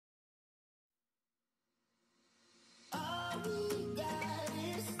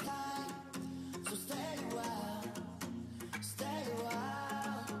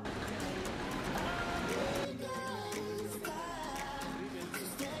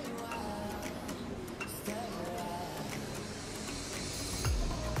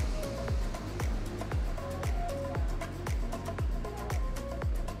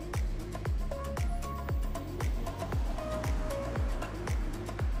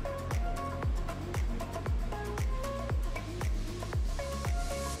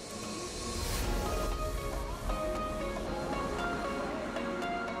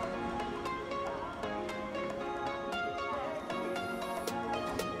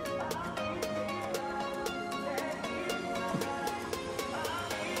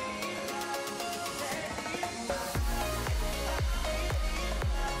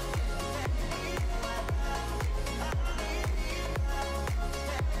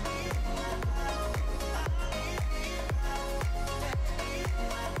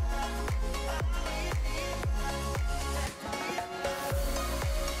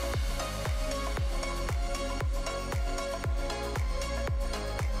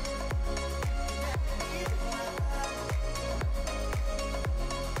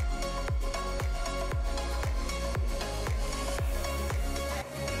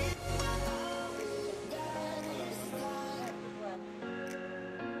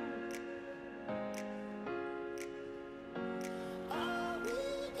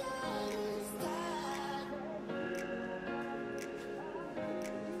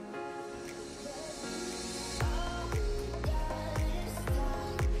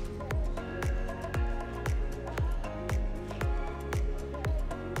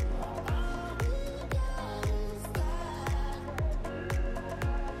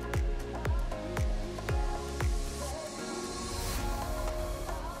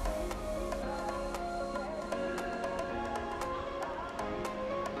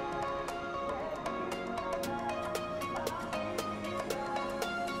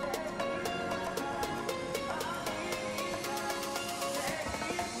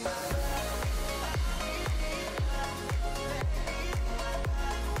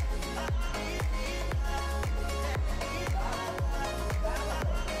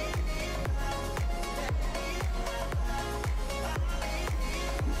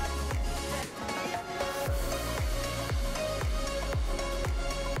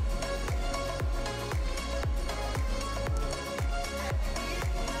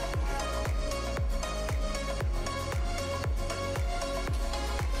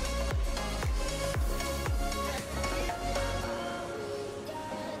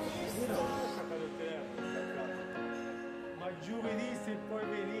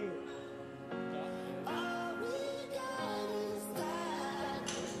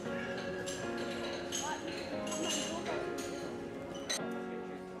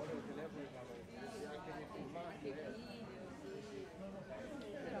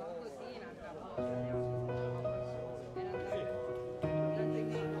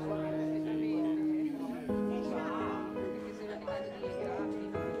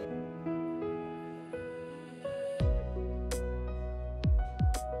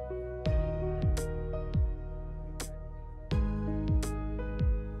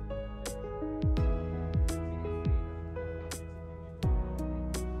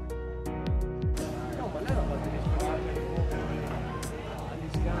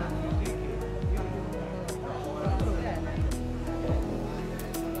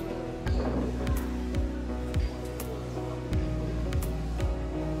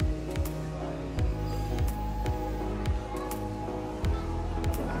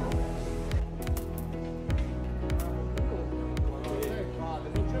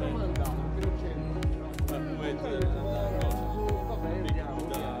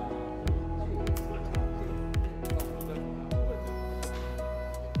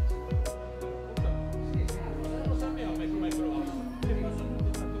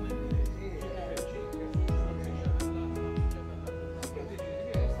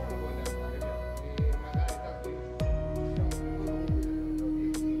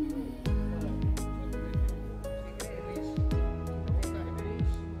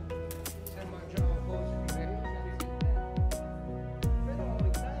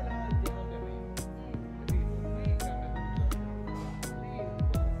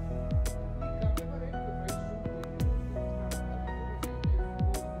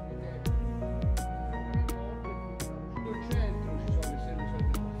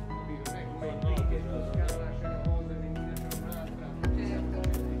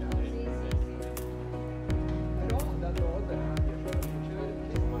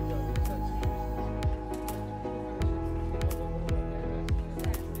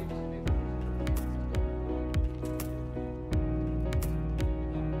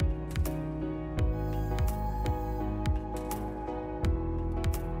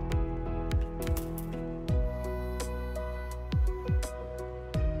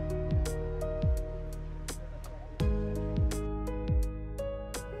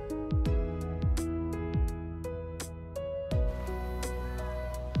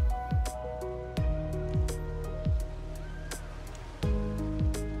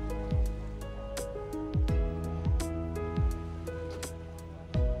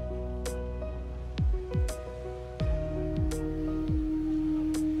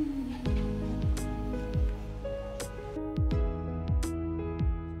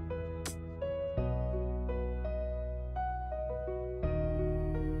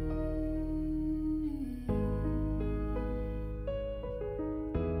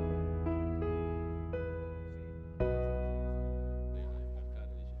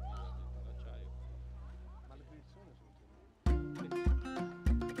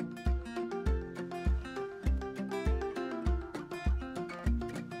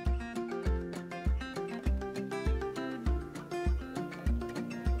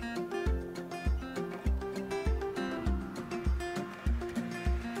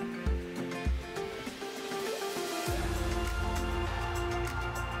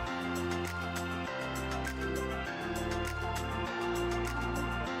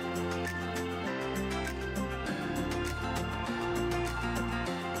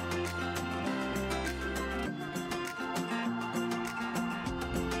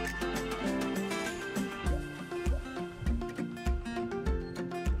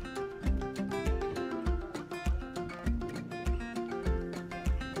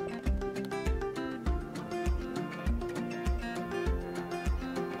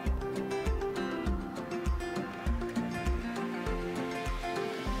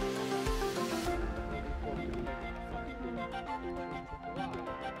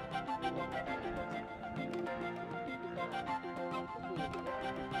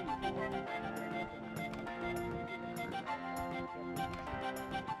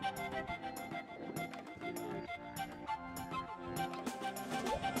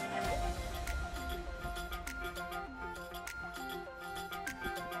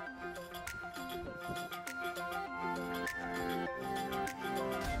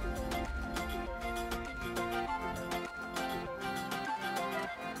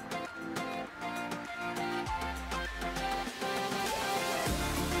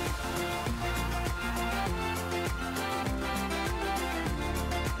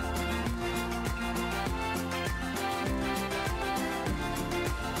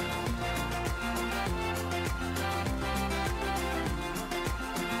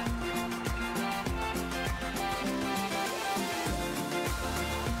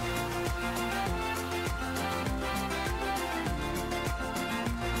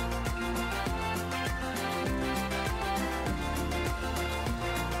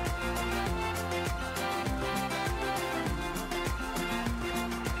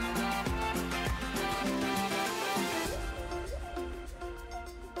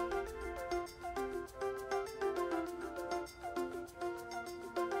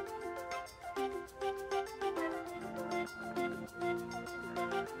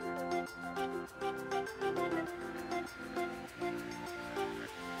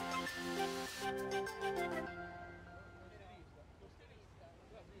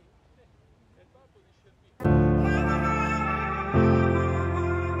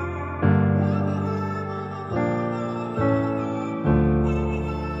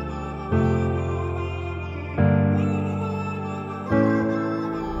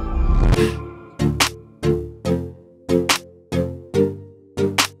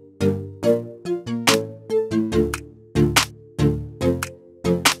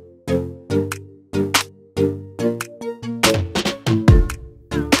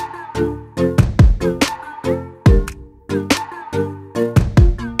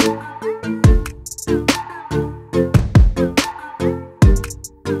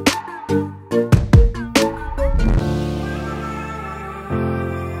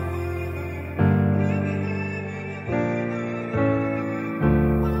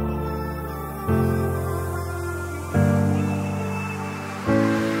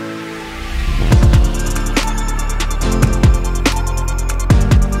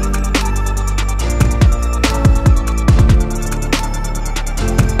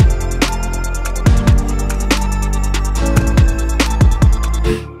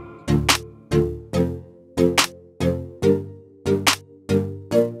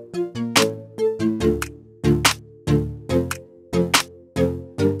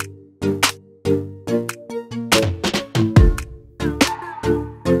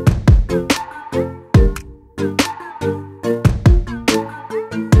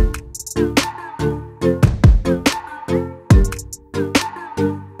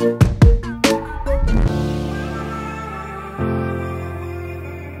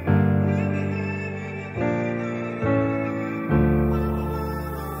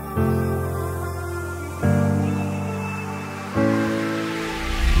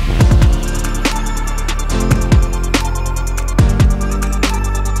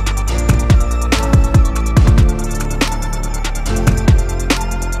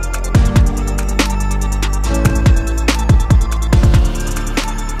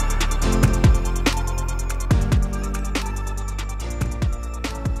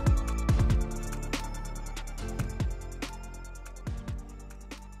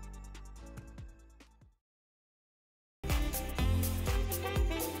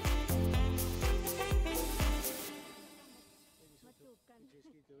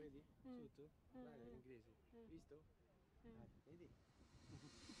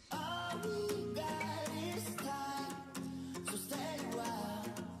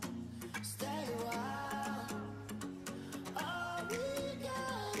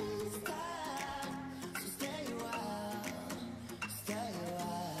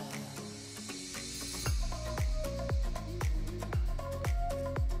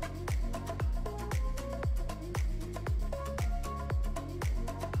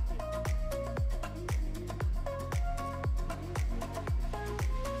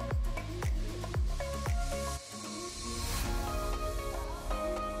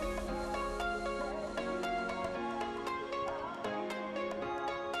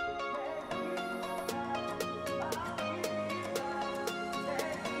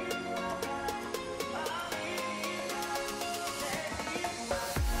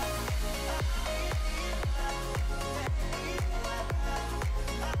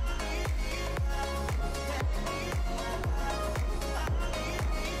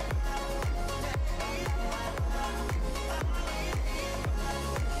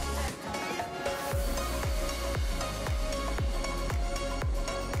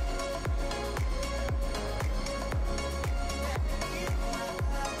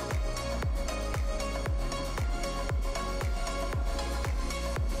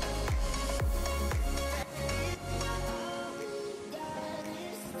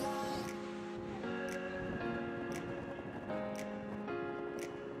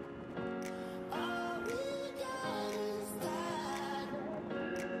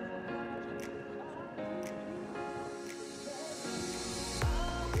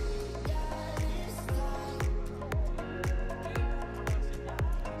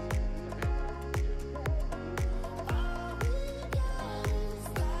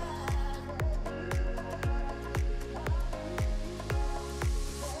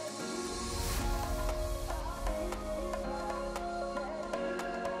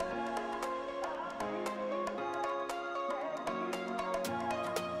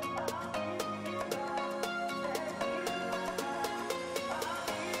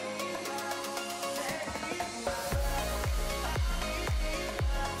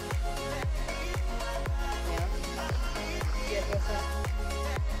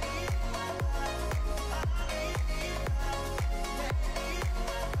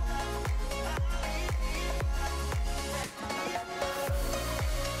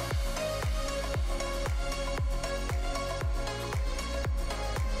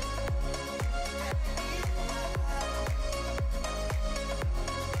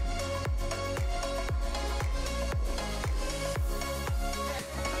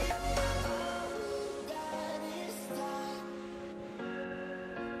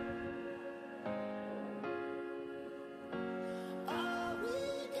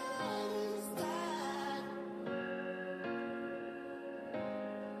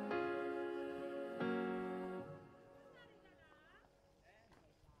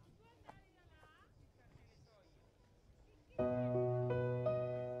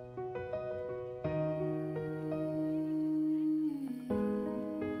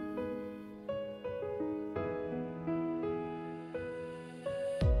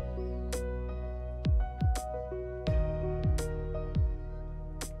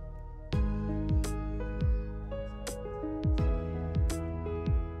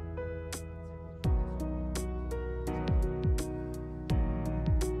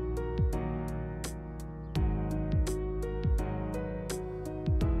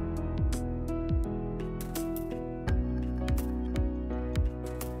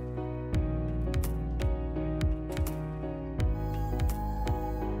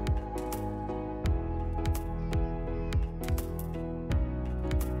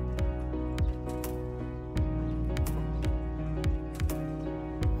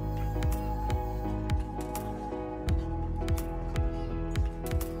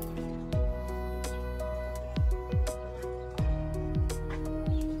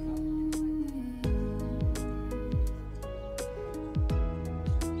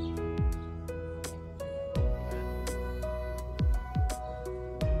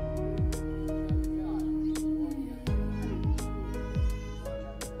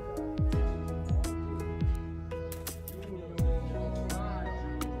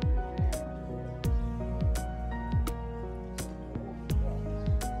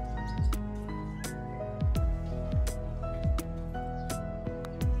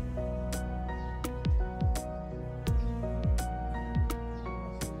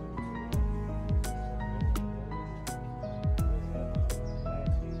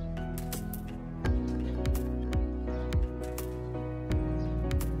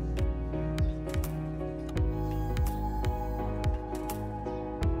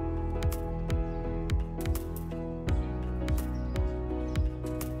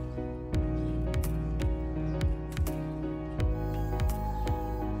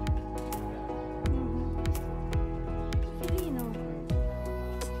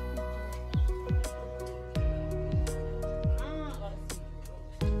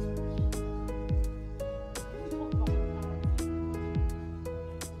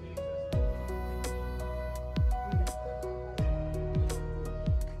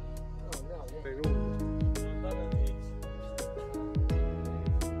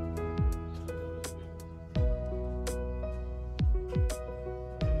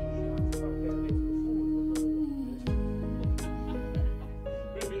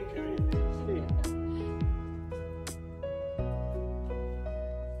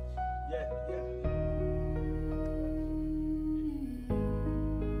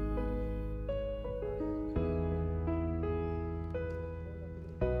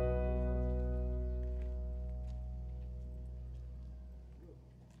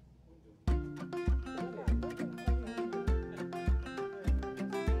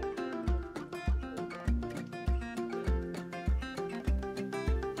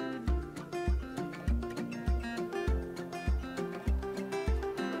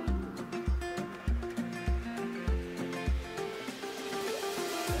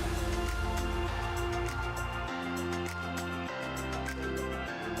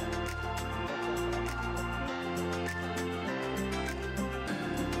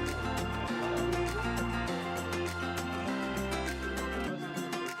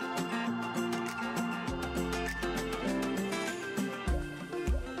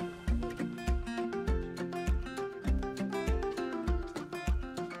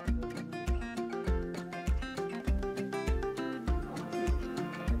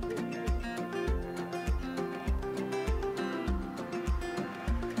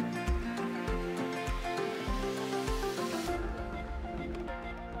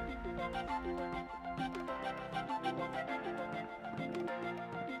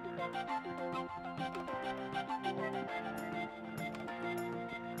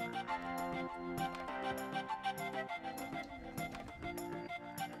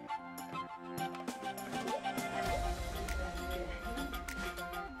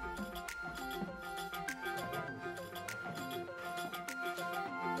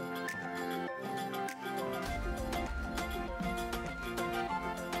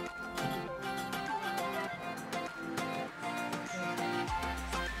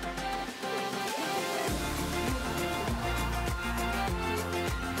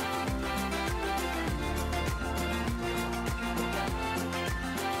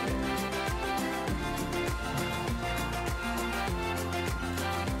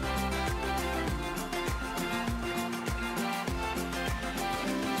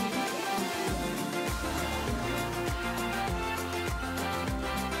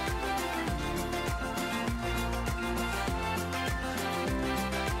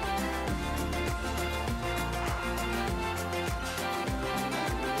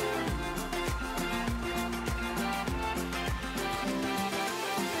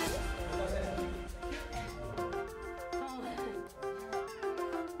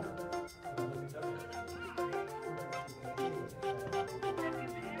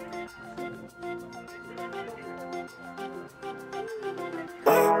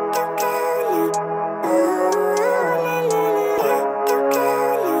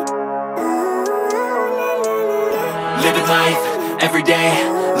life, every day,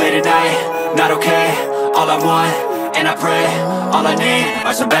 late at night, not okay. All I want, and I pray, all I need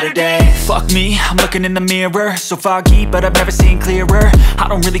are some better days. Fuck me, I'm looking in the mirror, so foggy, but I've never seen clearer. I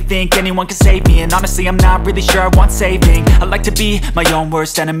don't really think anyone can save me, and honestly I'm not really sure I want saving. I like to be my own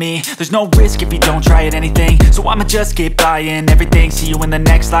worst enemy. There's no risk if you don't try at anything, so I'ma just keep buying everything. See you in the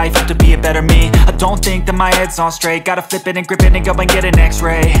next life, have to be a better me. I don't think that my head's on straight, gotta flip it and grip it and go and get an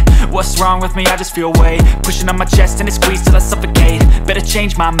x-ray. What's wrong with me? I just feel weight pushing on my chest and it squeezes till I suffocate. Better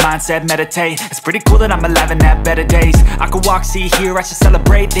change my mindset, meditate. It's pretty cool that I'm alive and have better days. I could walk, see, hear, I should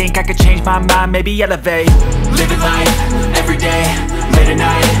celebrate. Think I could change my mind, maybe elevate. Living life, every day, late at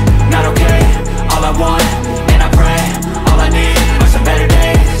night, not okay. All I want, and I pray, all I need are some better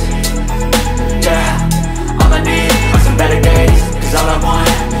days. Yeah, all I need are some better days. Cause all I want,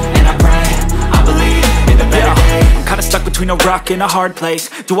 and I pray, I believe in the better days. I'm kinda stuck between a rock and a hard place.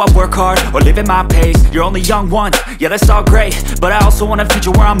 Do I work hard or live at my pace? You're only young once, yeah that's all great, but I also want a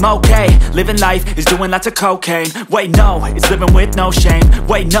future where I'm okay. Living life is doing lots of cocaine. Wait no, it's living with no shame.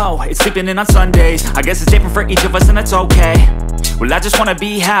 Wait no, it's sleeping in on Sundays. I guess it's different for each of us and that's okay. Well I just wanna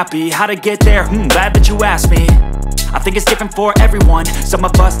be happy, how to get there? Glad that you asked me. I think it's different for everyone. Some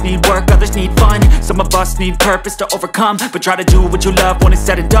of us need work, others need fun. Some of us need purpose to overcome. But try to do what you love when it's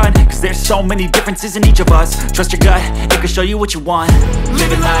said and done, cause there's so many differences in each of us. Trust your gut, it can show you what you want.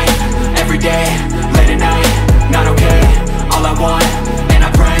 Living life, every day, late at night, not okay. All I want, and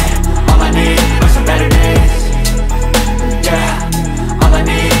I pray, all I need are some better days. Yeah, all I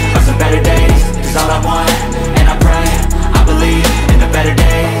need are some better days. Cause all I want, and I pray, I believe in the better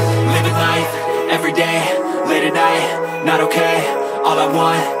days. Living life, every day, late at night, not okay. All I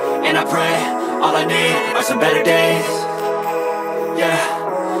want, and I pray, all I need are some better days.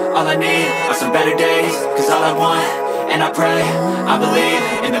 Yeah, all I need are some better days. Cause all I want, and I pray, I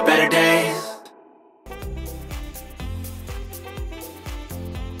believe in the better days.